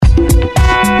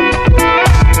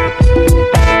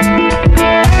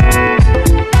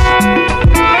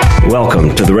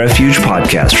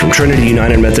Trinity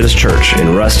United Methodist Church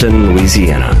in Ruston,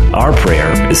 Louisiana. Our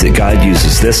prayer is that God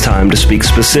uses this time to speak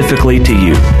specifically to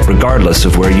you, regardless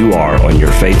of where you are on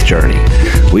your faith journey.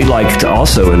 We'd like to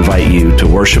also invite you to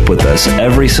worship with us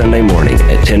every Sunday morning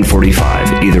at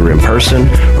 10:45, either in person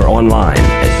or online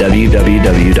at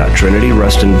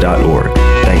www.trinityruston.org.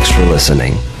 Thanks for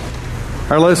listening.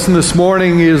 Our lesson this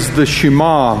morning is the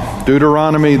Shema,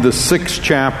 Deuteronomy, the 6th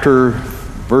chapter,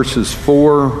 verses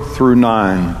 4 through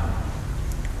 9.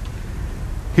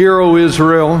 Hear, O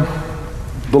Israel,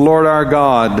 the Lord our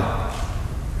God,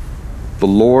 the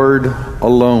Lord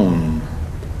alone.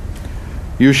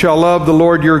 You shall love the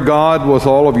Lord your God with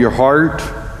all of your heart,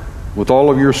 with all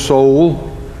of your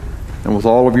soul, and with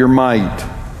all of your might.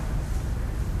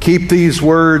 Keep these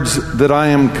words that I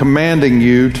am commanding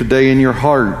you today in your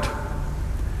heart.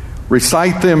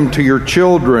 Recite them to your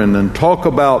children and talk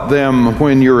about them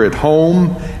when you're at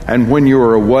home and when you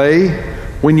are away,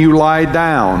 when you lie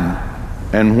down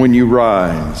and when you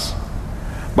rise.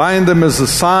 Bind them as a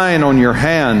sign on your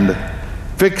hand.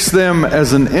 Fix them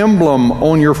as an emblem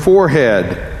on your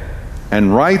forehead,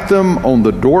 and write them on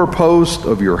the doorpost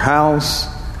of your house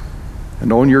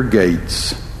and on your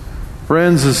gates.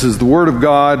 Friends, this is the word of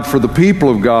God for the people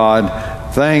of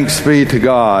God. Thanks be to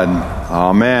God.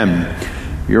 Amen.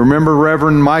 You remember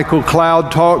Reverend Michael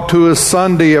Cloud talked to us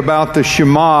Sunday about the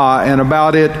Shema and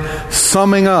about it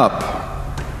summing up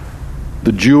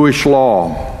the Jewish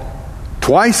law.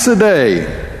 Twice a day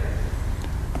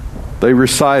they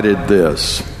recited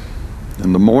this.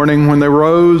 In the morning when they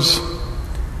rose,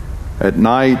 at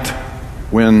night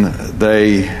when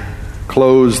they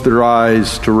closed their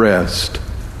eyes to rest.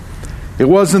 It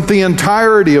wasn't the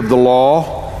entirety of the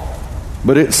law,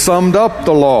 but it summed up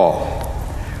the law.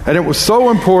 And it was so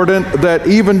important that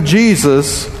even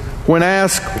Jesus, when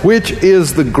asked which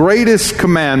is the greatest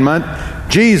commandment,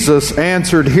 Jesus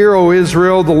answered, Hear, O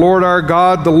Israel, the Lord our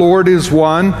God, the Lord is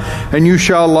one, and you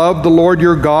shall love the Lord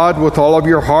your God with all of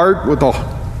your heart, with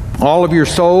all of your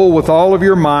soul, with all of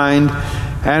your mind,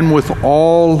 and with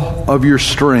all of your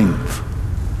strength.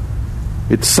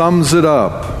 It sums it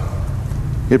up.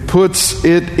 It puts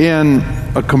it in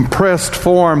a compressed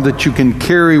form that you can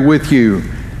carry with you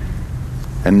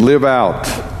and live out.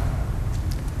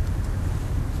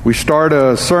 We start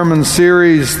a sermon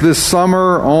series this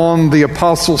summer on the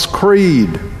Apostles'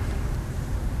 Creed.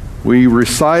 We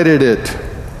recited it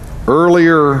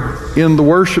earlier in the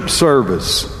worship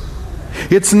service.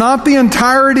 It's not the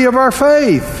entirety of our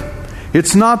faith.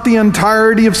 It's not the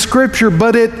entirety of Scripture,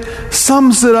 but it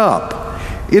sums it up.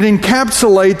 It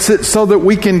encapsulates it so that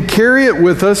we can carry it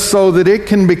with us so that it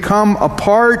can become a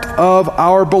part of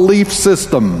our belief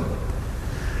system.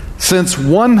 Since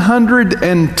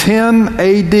 110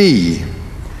 A.D.,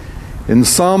 in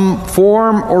some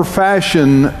form or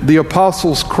fashion, the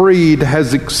Apostles' Creed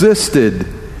has existed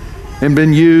and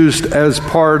been used as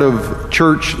part of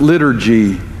church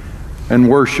liturgy and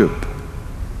worship.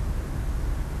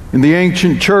 In the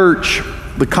ancient church,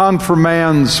 the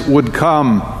confirmands would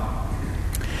come,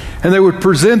 and they would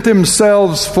present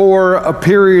themselves for a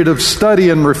period of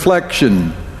study and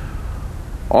reflection.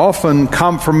 Often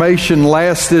confirmation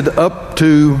lasted up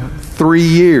to 3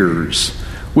 years,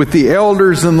 with the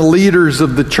elders and the leaders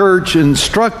of the church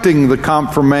instructing the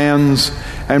confirmands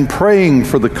and praying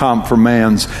for the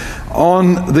confirmands.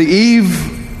 On the eve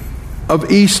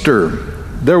of Easter,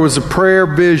 there was a prayer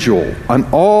vigil, an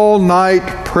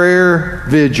all-night prayer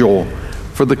vigil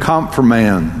for the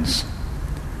confirmands.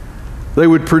 They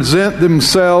would present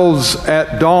themselves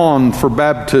at dawn for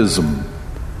baptism.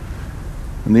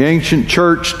 And the ancient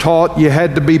church taught you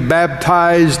had to be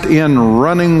baptized in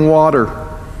running water.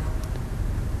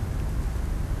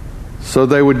 So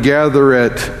they would gather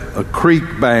at a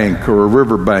creek bank or a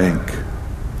river bank.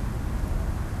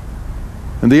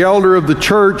 And the elder of the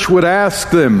church would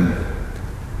ask them,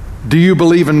 Do you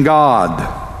believe in God?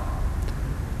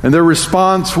 And their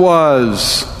response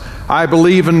was, I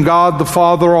believe in God the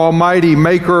Father Almighty,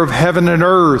 maker of heaven and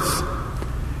earth.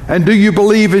 And do you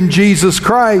believe in Jesus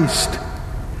Christ?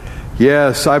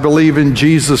 Yes, I believe in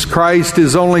Jesus Christ,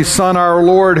 His only Son, our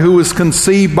Lord, who was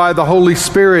conceived by the Holy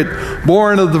Spirit,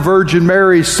 born of the Virgin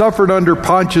Mary, suffered under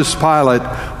Pontius Pilate,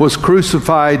 was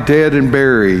crucified, dead, and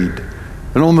buried.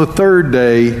 And on the third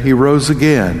day, He rose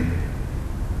again.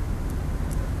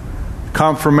 The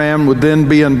confirmand would then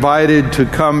be invited to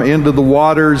come into the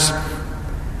waters.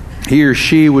 He or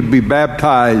she would be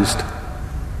baptized.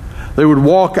 They would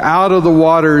walk out of the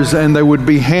waters and they would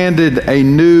be handed a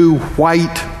new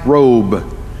white robe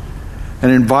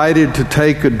and invited to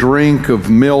take a drink of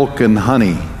milk and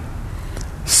honey,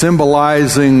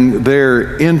 symbolizing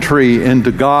their entry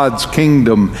into God's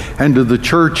kingdom and to the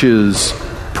church's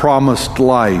promised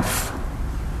life.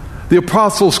 The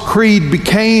Apostles' Creed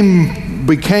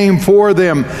became for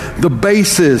them the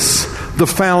basis, the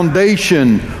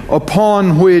foundation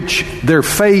upon which their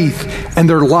faith and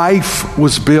their life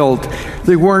was built.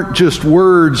 They weren't just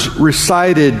words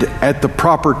recited at the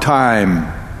proper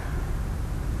time.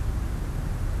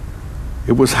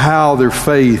 It was how their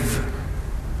faith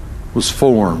was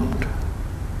formed.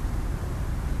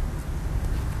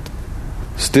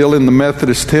 Still in the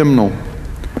Methodist hymnal,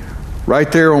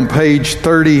 right there on page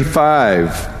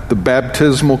 35, the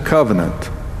baptismal covenant.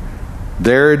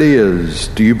 There it is.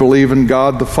 Do you believe in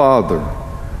God the Father?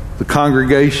 The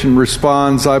congregation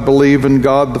responds, I believe in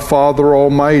God the Father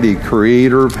Almighty,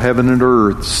 creator of heaven and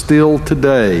earth. Still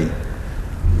today,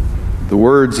 the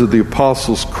words of the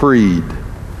Apostles' Creed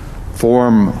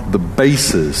form the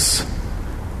basis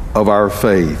of our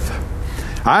faith.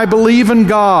 I believe in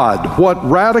God. What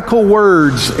radical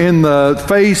words in the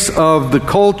face of the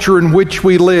culture in which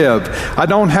we live. I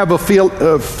don't have a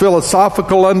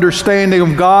philosophical understanding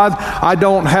of God. I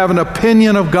don't have an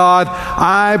opinion of God.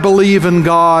 I believe in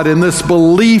God, and this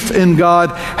belief in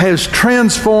God has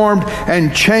transformed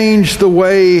and changed the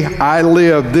way I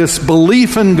live. This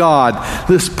belief in God,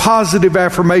 this positive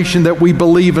affirmation that we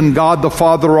believe in God the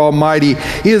Father Almighty,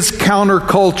 is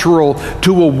countercultural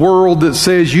to a world that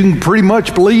says you can pretty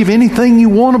much believe anything you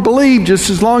want to believe, just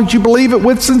as long as you believe it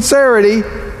with sincerity.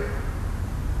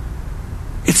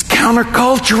 It's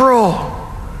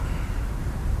countercultural.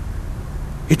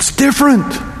 It's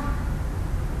different.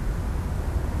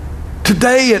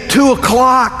 Today at 2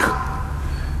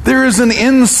 o'clock, there is an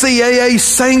NCAA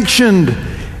sanctioned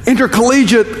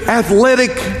intercollegiate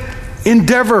athletic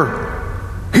endeavor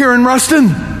here in Ruston.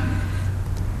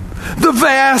 The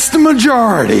vast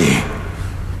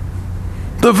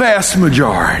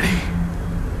majority,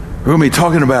 we're going to be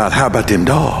talking about, how about them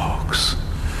dogs?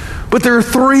 But there are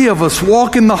 3 of us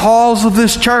walking the halls of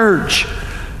this church.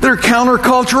 They're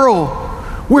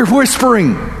countercultural. We're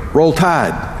whispering, roll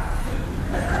tide.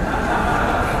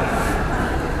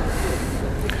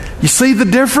 You see the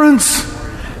difference?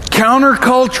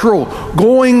 Countercultural,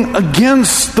 going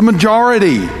against the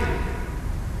majority.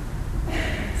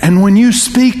 And when you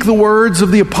speak the words of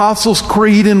the Apostles'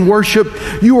 Creed in worship,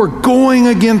 you are going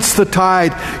against the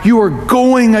tide. You are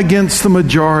going against the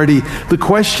majority. The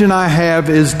question I have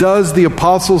is, does the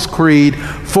Apostles' Creed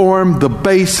form the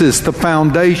basis, the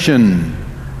foundation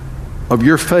of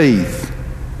your faith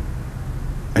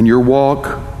and your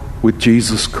walk with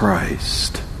Jesus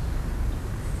Christ?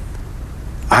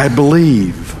 I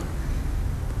believe.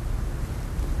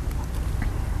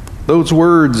 Those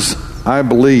words, I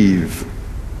believe,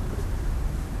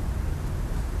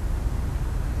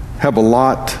 have a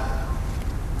lot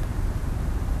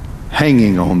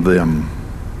hanging on them.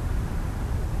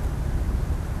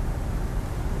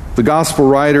 The gospel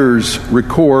writers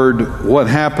record what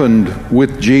happened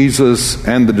with Jesus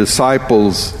and the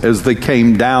disciples as they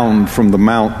came down from the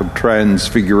Mount of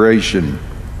Transfiguration.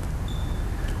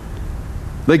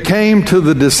 They came to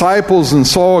the disciples and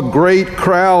saw a great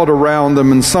crowd around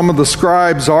them, and some of the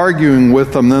scribes arguing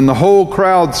with them. Then the whole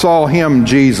crowd saw him,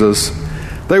 Jesus.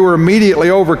 They were immediately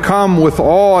overcome with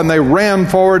awe, and they ran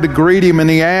forward to greet him, and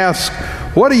he asked,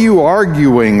 "What are you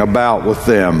arguing about with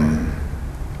them?"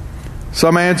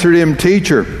 Some answered him,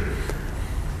 "Teacher,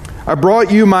 I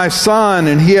brought you my son,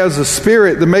 and he has a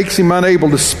spirit that makes him unable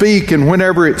to speak, and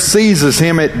whenever it seizes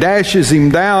him, it dashes him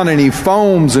down, and he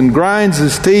foams and grinds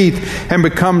his teeth and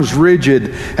becomes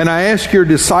rigid. And I asked your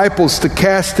disciples to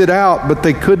cast it out, but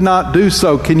they could not do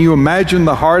so." Can you imagine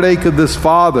the heartache of this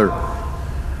father?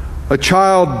 A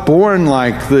child born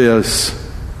like this,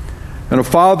 and a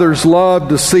father's love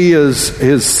to see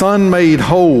his son made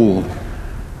whole,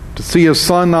 to see his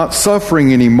son not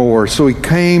suffering anymore. So he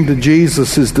came to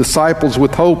Jesus, his disciples,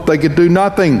 with hope they could do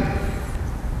nothing.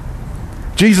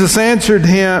 Jesus answered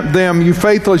them, "You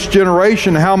faithless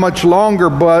generation, how much longer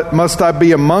must I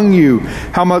be among you?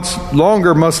 How much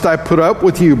longer must I put up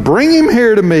with you? Bring him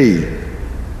here to me."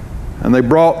 And they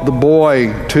brought the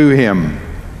boy to him.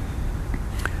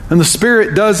 And the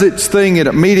spirit does its thing. It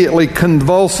immediately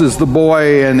convulses the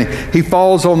boy, and he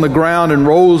falls on the ground and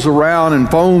rolls around and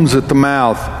foams at the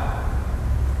mouth.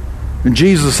 And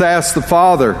Jesus asked the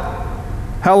father,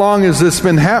 "How long has this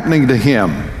been happening to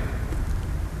him?"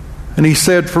 And he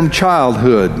said, "From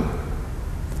childhood.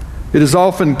 It has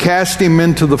often cast him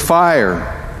into the fire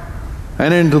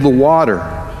and into the water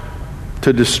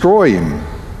to destroy him.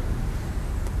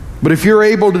 But if you're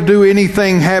able to do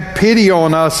anything, have pity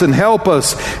on us and help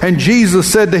us." And Jesus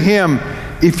said to him,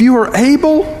 "If you are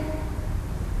able,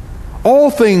 all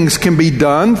things can be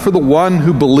done for the one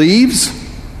who believes."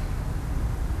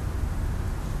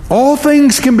 All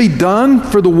things can be done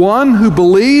for the one who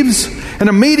believes. And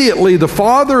immediately the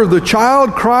father of the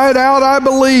child cried out, I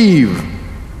believe.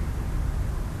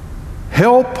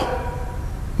 Help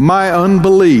my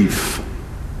unbelief.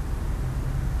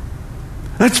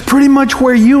 That's pretty much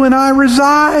where you and I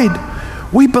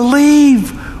reside. We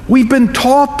believe. We've been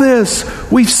taught this.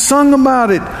 We've sung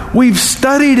about it. We've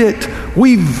studied it.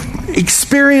 We've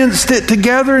experienced it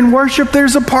together in worship.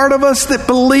 There's a part of us that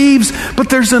believes, but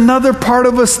there's another part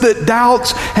of us that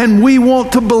doubts, and we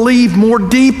want to believe more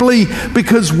deeply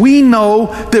because we know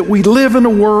that we live in a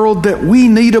world that we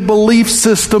need a belief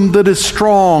system that is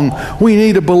strong. We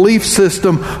need a belief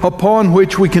system upon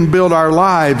which we can build our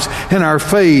lives and our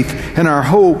faith and our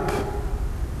hope.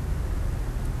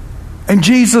 And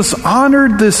Jesus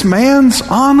honored this man's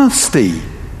honesty.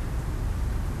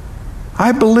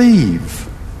 I believe.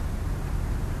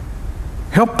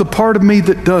 Help the part of me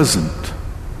that doesn't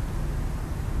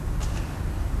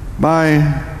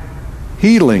by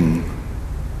healing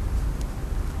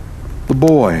the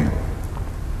boy.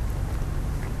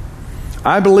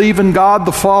 I believe in God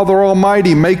the Father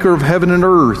Almighty, maker of heaven and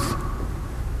earth.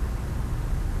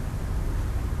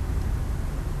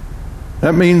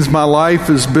 That means my life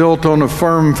is built on a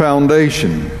firm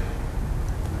foundation.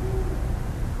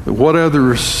 That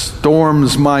whatever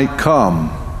storms might come,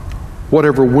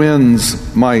 whatever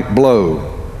winds might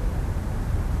blow,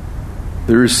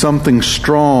 there is something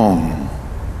strong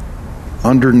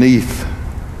underneath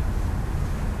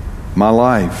my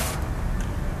life.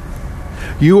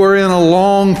 You are in a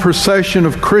long procession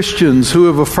of Christians who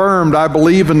have affirmed, I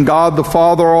believe in God the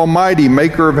Father Almighty,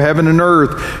 maker of heaven and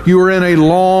earth. You are in a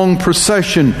long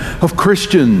procession of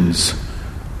Christians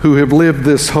who have lived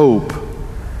this hope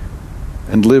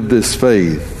and lived this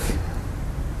faith.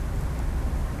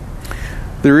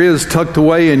 There is, tucked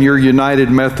away in your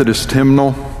United Methodist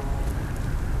hymnal,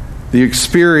 the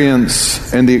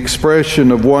experience and the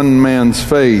expression of one man's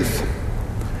faith.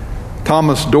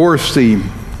 Thomas Dorsey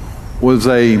was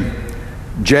a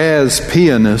jazz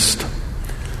pianist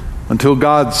until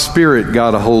God's Spirit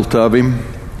got a hold of him.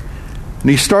 And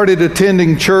he started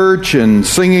attending church and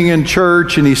singing in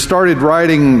church, and he started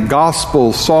writing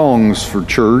gospel songs for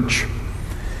church.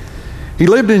 He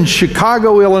lived in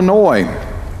Chicago, Illinois.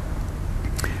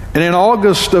 And in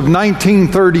August of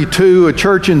 1932, a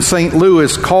church in St.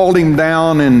 Louis called him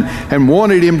down and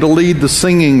wanted him to lead the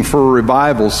singing for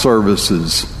revival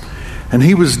services. And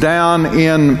he was down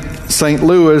in St.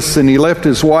 Louis, and he left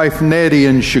his wife Nettie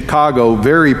in Chicago,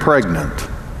 very pregnant.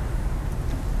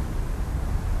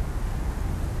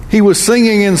 He was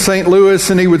singing in St. Louis,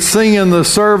 and he would sing in the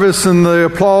service, and the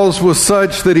applause was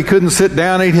such that he couldn't sit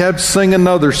down. He'd have to sing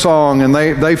another song, and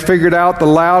they figured out the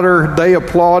louder they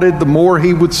applauded, the more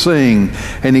he would sing.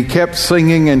 And he kept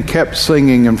singing,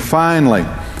 and finally,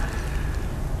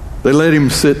 they let him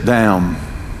sit down.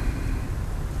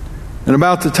 And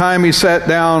about the time he sat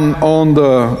down on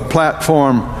the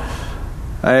platform,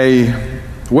 a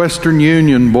Western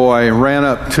Union boy ran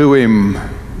up to him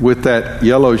with that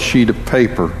yellow sheet of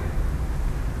paper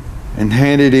and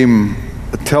handed him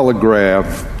a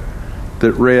telegraph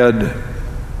that read,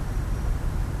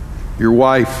 "Your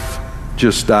wife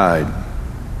just died."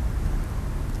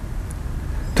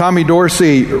 Tommy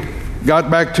Dorsey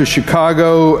got back to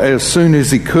Chicago as soon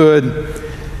as he could.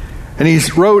 And he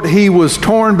wrote he was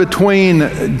torn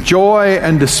between joy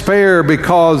and despair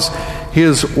because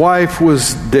his wife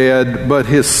was dead, but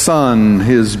his son,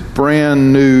 his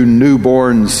brand new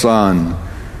newborn son,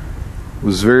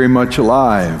 was very much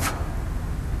alive.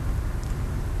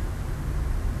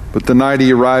 But the night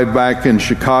he arrived back in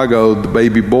Chicago, the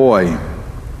baby boy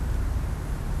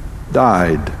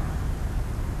died.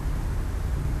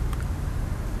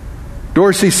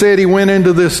 Dorsey said he went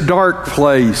into this dark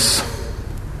place.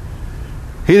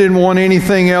 He didn't want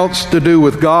anything else to do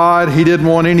with God. He didn't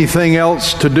want anything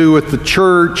else to do with the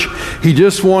church. He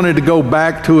just wanted to go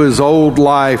back to his old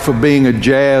life of being a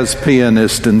jazz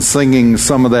pianist and singing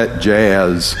some of that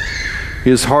jazz.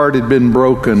 His heart had been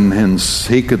broken, and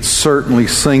he could certainly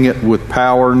sing it with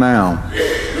power now.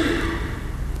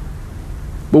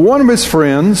 But one of his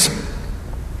friends,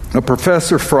 a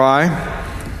Professor Fry,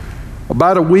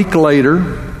 about a week later,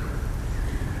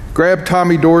 grabbed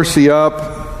Tommy Dorsey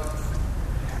up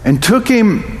and took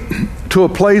him to a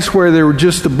place where there were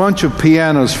just a bunch of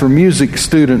pianos for music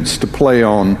students to play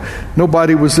on.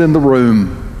 Nobody was in the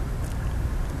room.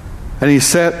 And he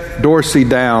sat Dorsey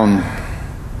down.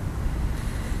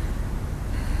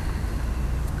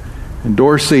 And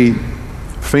Dorsey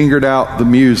fingered out the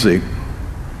music.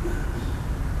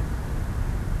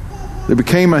 There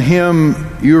became a hymn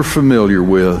you're familiar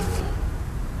with.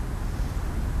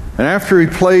 And after he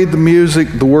played the music,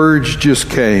 the words just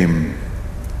came.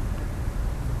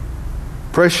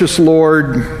 Precious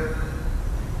Lord,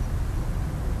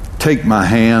 take my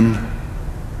hand.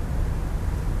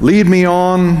 Lead me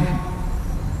on.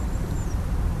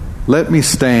 Let me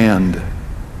stand.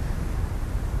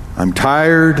 I'm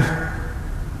tired.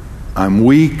 I'm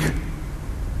weak.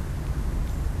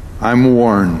 I'm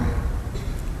worn.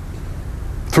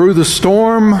 Through the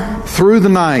storm, through the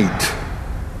night,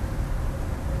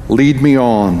 lead me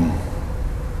on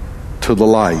to the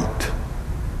light.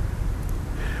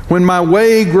 When my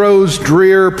way grows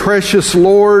drear, precious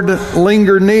Lord,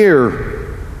 linger near.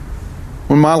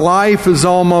 When my life is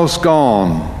almost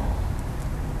gone,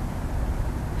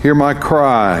 hear my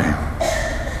cry.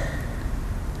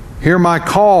 Hear my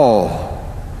call.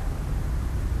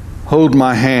 Hold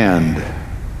my hand,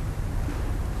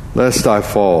 lest I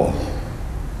fall.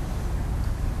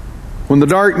 When the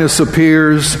darkness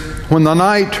appears, when the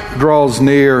night draws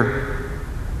near,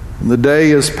 and the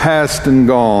day is past and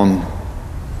gone,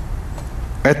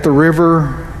 at the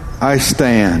river I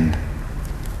stand.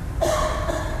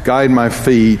 Guide my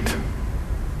feet.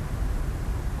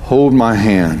 Hold my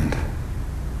hand.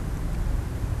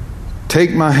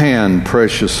 Take my hand,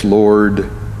 precious Lord.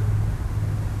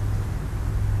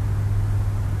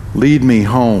 Lead me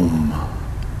home.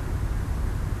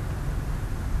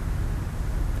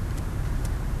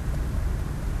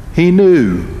 He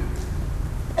knew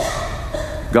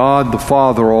God the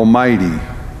Father Almighty,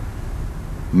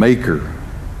 maker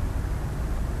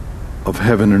of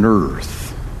heaven and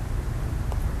earth.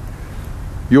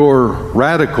 Your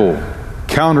radical,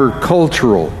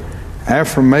 countercultural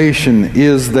affirmation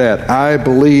is that I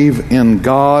believe in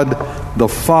God the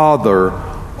Father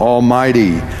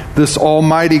Almighty. This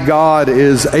Almighty God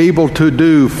is able to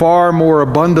do far more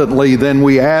abundantly than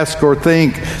we ask or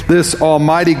think. This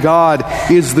Almighty God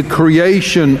is the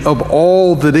creation of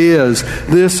all that is.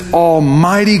 This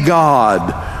Almighty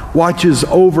God watches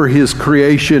over His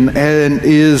creation and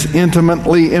is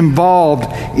intimately involved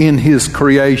in His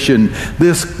creation.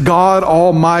 This God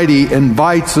Almighty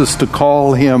invites us to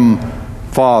call Him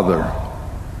Father.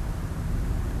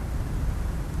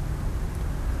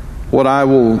 What I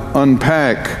will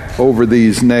unpack over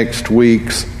these next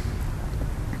weeks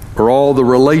are all the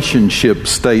relationship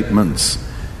statements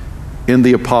in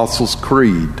the Apostles'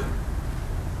 Creed.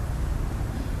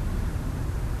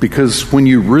 Because when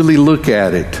you really look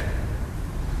at it,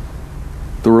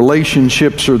 the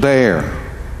relationships are there.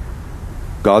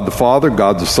 God the Father,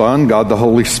 God the Son, God the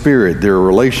Holy Spirit. There are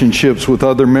relationships with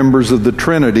other members of the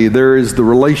Trinity. There is the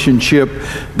relationship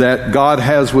that God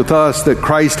has with us, that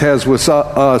Christ has with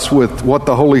us, with what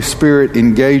the Holy Spirit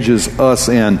engages us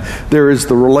in. There is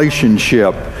the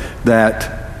relationship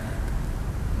that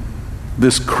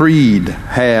this creed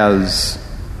has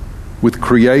with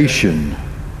creation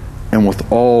and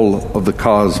with all of the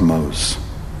cosmos.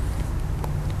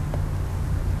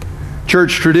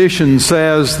 Church tradition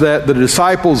says that the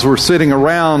disciples were sitting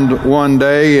around one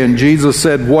day and Jesus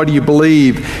said, "What do you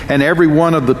believe?" And every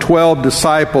one of the 12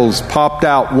 disciples popped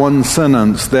out one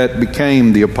sentence that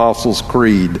became the Apostles'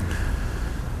 Creed.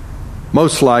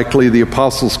 Most likely the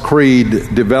Apostles'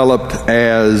 Creed developed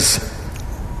as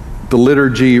the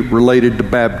liturgy related to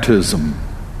baptism.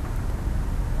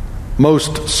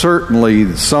 Most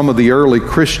certainly some of the early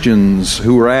Christians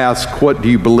who were asked, "What do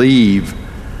you believe?"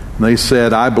 they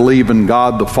said, "I believe in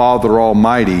God the Father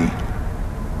Almighty,"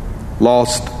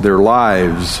 lost their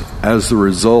lives as the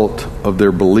result of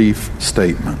their belief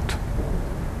statement.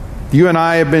 You and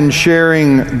I have been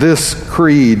sharing this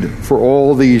creed for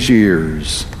all these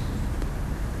years.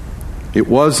 It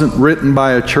wasn't written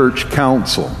by a church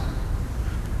council.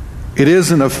 It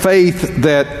isn't a faith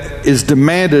that is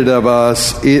demanded of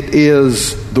us. It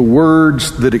is the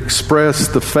words that express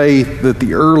the faith that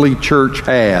the early church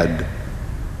had.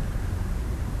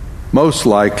 Most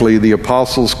likely, the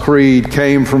Apostles' Creed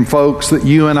came from folks that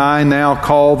you and I now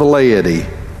call the laity.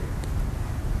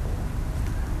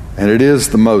 And it is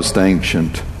the most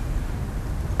ancient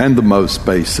and the most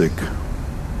basic.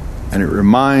 And it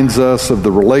reminds us of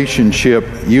the relationship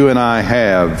you and I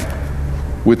have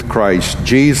with Christ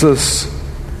Jesus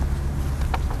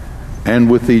and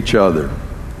with each other.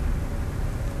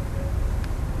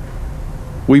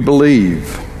 We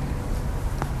believe.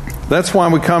 That's why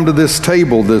we come to this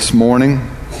table this morning.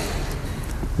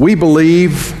 We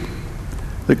believe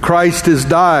that Christ has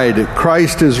died,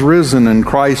 Christ is risen, and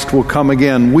Christ will come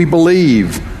again. We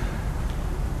believe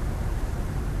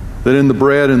that in the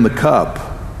bread and the cup,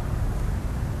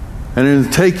 and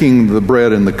in taking the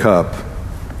bread and the cup,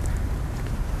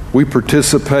 we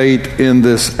participate in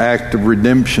this act of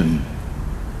redemption.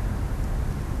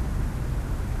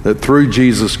 that through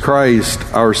Jesus Christ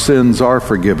our sins are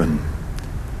forgiven.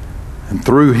 And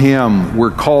through Him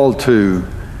we're called to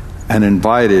and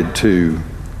invited to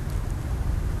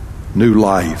new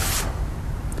life.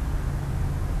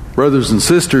 Brothers and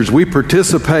sisters, we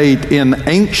participate in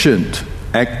ancient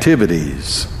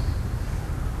activities,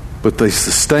 but they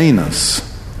sustain us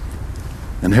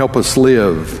and help us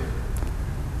live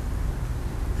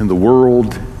in the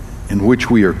world in which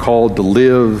we are called to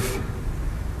live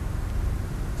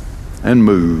and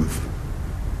move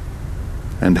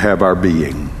and have our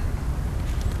being.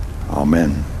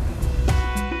 Amen.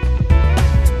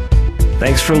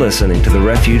 Thanks for listening to the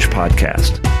Refuge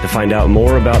Podcast. To find out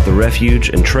more about the Refuge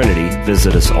and Trinity,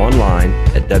 visit us online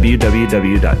at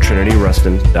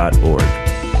www.trinityruston.org.